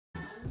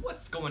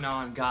What's going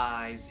on,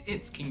 guys?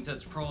 It's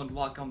KingTutsPro and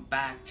welcome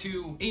back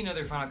to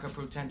another Final Cut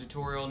Pro 10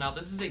 tutorial. Now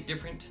this is a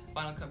different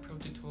Final Cut Pro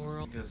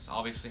tutorial because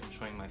obviously I'm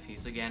showing my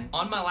face again.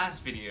 On my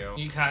last video,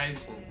 you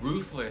guys were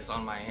ruthless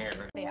on my hair.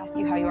 They ask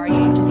you how you are,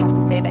 you just have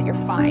to say that you're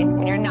fine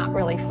when you're not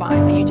really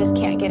fine, but you just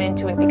can't get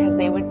into it because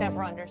they would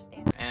never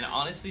understand. And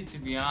honestly, to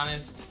be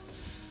honest,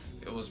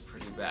 it was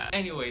pretty bad.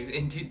 Anyways,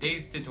 in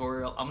today's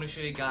tutorial, I'm gonna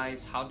show you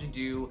guys how to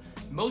do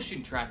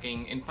motion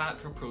tracking in Final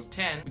Cut Pro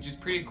 10, which is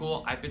pretty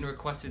cool. I've been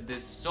requested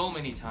this so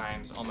many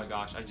times. Oh my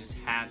gosh, I just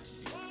had to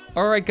do it.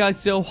 Alright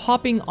guys, so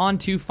hopping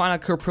onto Final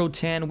Cut Pro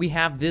 10, we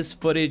have this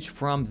footage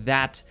from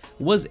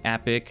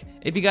ThatWasEpic.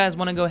 If you guys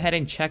want to go ahead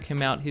and check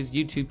him out, his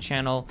YouTube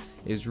channel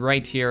is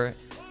right here.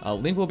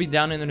 Link will be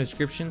down in the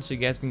description, so you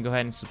guys can go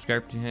ahead and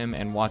subscribe to him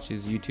and watch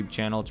his YouTube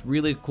channel. It's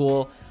really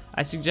cool.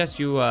 I suggest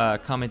you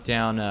comment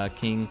down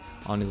King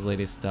on his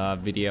latest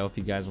video if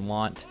you guys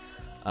want.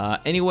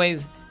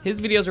 Anyways, his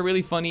videos are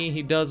really funny.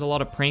 He does a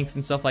lot of pranks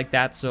and stuff like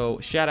that, so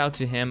shout out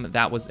to him.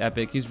 That was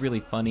epic. He's really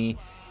funny.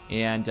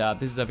 And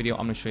this is a video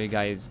I'm going to show you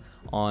guys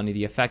on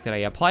the effect that I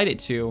applied it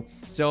to.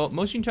 So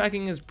motion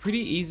tracking is pretty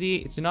easy.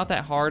 It's not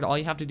that hard. All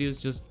you have to do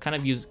is just kind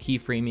of use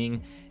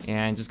keyframing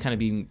and just kind of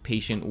being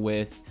patient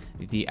with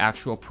the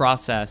actual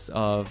process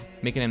of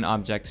making an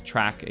object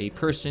track a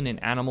person, an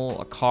animal,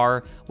 a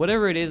car,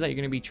 whatever it is that you're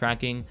going to be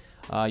tracking.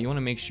 You want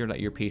to make sure that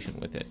you're patient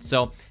with it.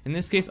 So in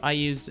this case, I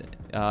used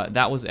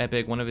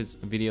ThatWasEpic, one of his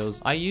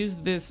videos. I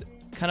used this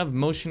kind of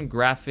motion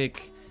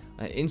graphic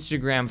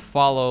Instagram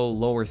follow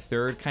lower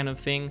third kind of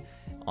thing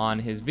on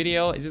his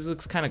video. It just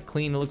looks kind of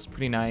clean. It looks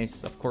pretty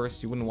nice. Of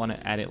course, you wouldn't want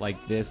to add it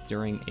like this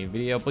during a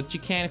video, but you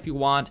can if you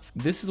want.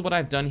 This is what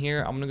I've done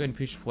here. I'm gonna go ahead and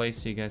push play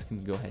so you guys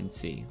can go ahead and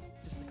see.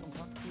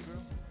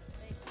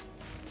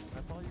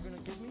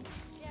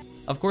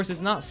 Of course,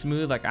 it's not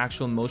smooth like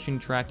actual motion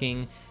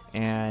tracking,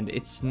 and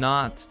it's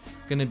not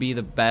gonna be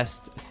the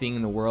best thing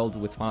in the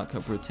world with Final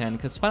Cut Pro 10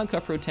 because Final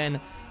Cut Pro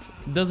 10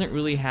 doesn't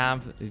really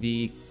have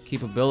the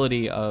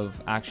capability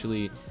of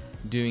actually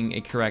doing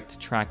a correct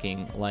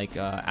tracking like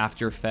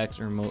After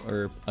Effects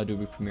or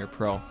Adobe Premiere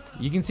Pro.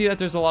 You can see that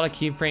there's a lot of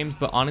keyframes,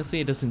 but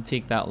honestly it doesn't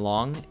take that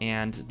long,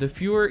 and the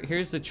fewer,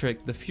 here's the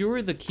trick, the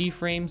fewer the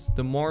keyframes,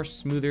 the more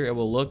smoother it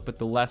will look, but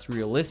the less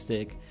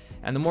realistic,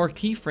 and the more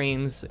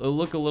keyframes, it'll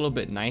look a little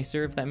bit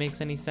nicer, if that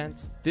makes any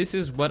sense. This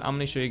is what I'm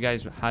going to show you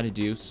guys how to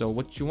do. So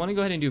what you want to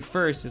go ahead and do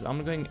first is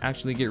I'm going to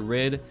actually get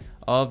rid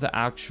of the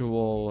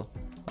actual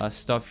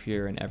stuff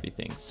here and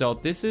everything. So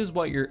this is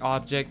what your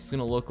object is going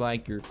to look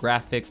like, your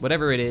graphic,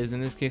 whatever it is.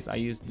 In this case, I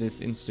used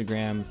this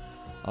Instagram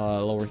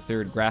lower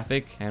third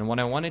graphic, and what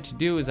I wanted to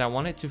do is I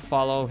wanted to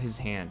follow his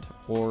hand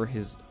or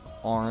his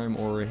arm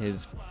or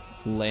his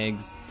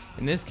legs.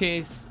 In this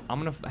case, I'm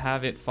going to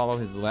have it follow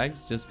his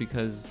legs just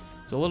because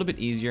it's a little bit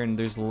easier and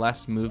there's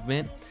less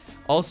movement.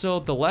 Also,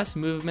 the less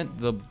movement,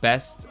 the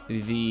best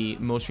the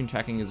motion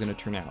tracking is going to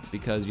turn out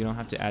because you don't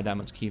have to add that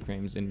much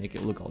keyframes and make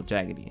it look all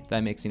jaggedy, if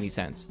that makes any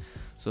sense.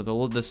 So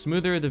the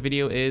smoother the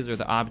video is, or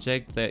the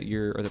object that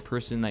you're, or the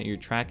person that you're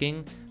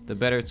tracking, the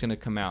better it's going to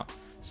come out.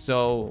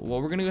 So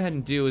what we're going to go ahead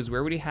and do is we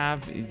already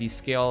have the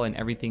scale and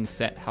everything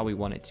set how we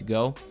want it to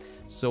go.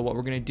 So what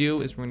we're going to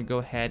do is we're going to go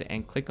ahead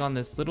and click on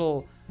this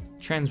little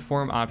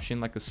transform option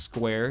like a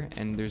square,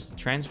 and there's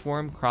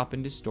transform, crop,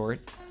 and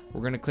distort.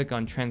 We're going to click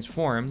on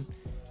transform.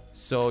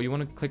 So you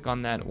want to click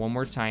on that one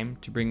more time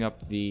to bring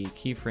up the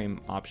keyframe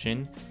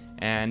option,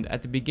 and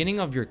at the beginning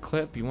of your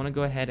clip you want to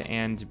go ahead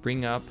and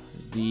bring up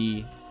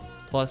the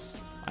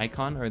plus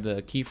icon or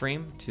the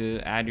keyframe to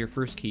add your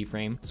first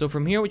keyframe. So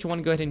from here what you want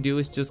to go ahead and do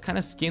is just kind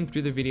of skim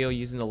through the video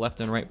using the left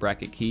and right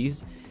bracket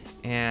keys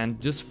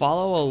and just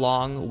follow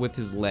along with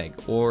his leg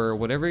or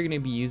whatever you're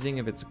going to be using.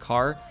 If it's a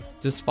car,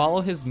 just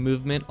follow his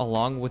movement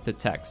along with the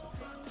text.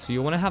 So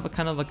you want to have a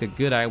kind of like a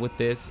good eye with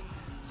this.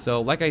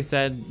 So like I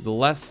said, the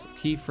less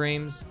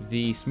keyframes,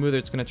 the smoother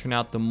it's going to turn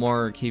out. The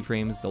more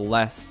keyframes, the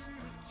less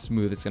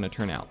smooth it's going to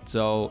turn out.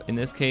 So in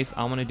this case,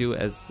 I want to do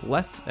as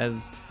less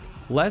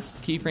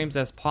keyframes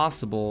as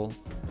possible,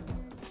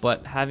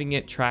 but having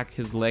it track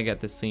his leg at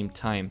the same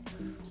time.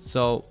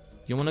 So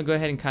you want to go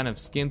ahead and kind of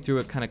skim through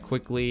it kind of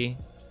quickly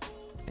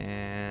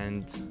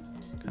and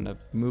kind of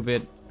move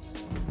it.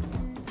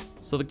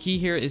 So the key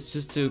here is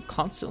just to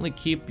constantly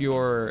keep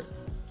your,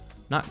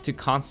 not to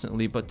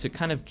constantly, but to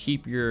kind of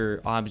keep your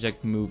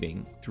object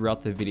moving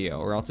throughout the video,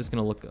 or else it's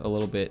going to look a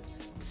little bit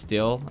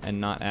still and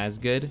not as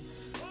good.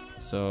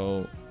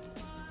 So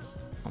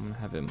I'm going to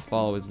have him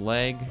follow his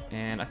leg,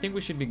 and I think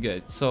we should be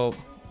good. So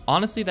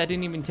honestly, that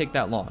didn't even take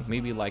that long,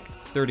 maybe like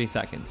 30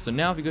 seconds. So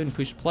now if you go ahead and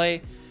push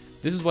play,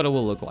 this is what it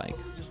will look like.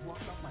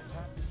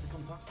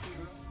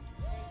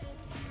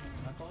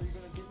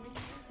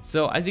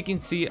 So as you can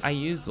see, I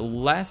used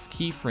less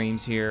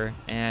keyframes here,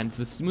 and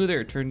the smoother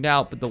it turned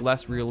out, but the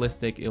less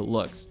realistic it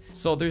looks.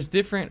 So there's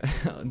different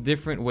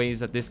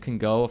ways that this can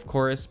go, of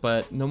course,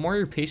 but the more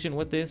you're patient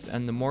with this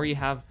and the more you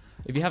have,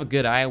 if you have a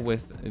good eye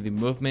with the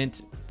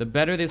movement, the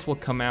better this will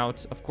come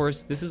out. Of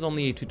course, this is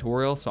only a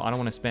tutorial, so I don't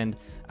want to spend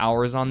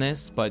hours on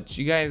this, but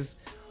you guys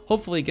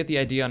hopefully get the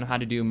idea on how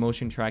to do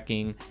motion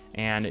tracking,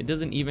 and it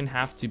doesn't even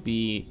have to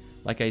be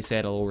like I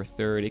said, a lower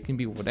third. It can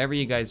be whatever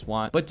you guys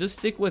want, but just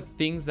stick with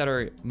things that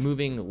are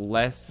moving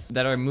less.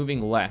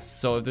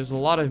 So if there's a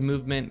lot of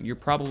movement, you're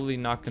probably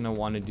not going to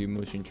want to do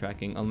motion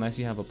tracking unless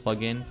you have a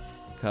plugin,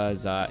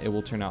 because it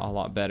will turn out a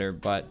lot better.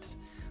 But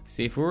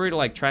see, if we were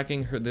like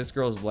tracking this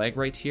girl's leg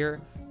right here,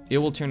 it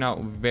will turn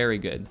out very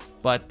good.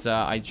 But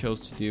I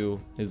chose to do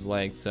his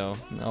leg, so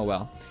oh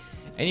well.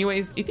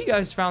 Anyways, if you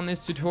guys found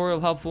this tutorial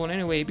helpful in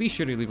any way, be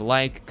sure to leave a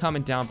like,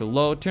 comment down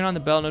below, turn on the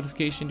bell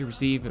notification to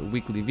receive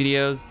weekly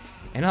videos,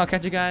 and I'll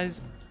catch you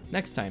guys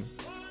next time.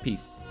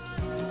 Peace.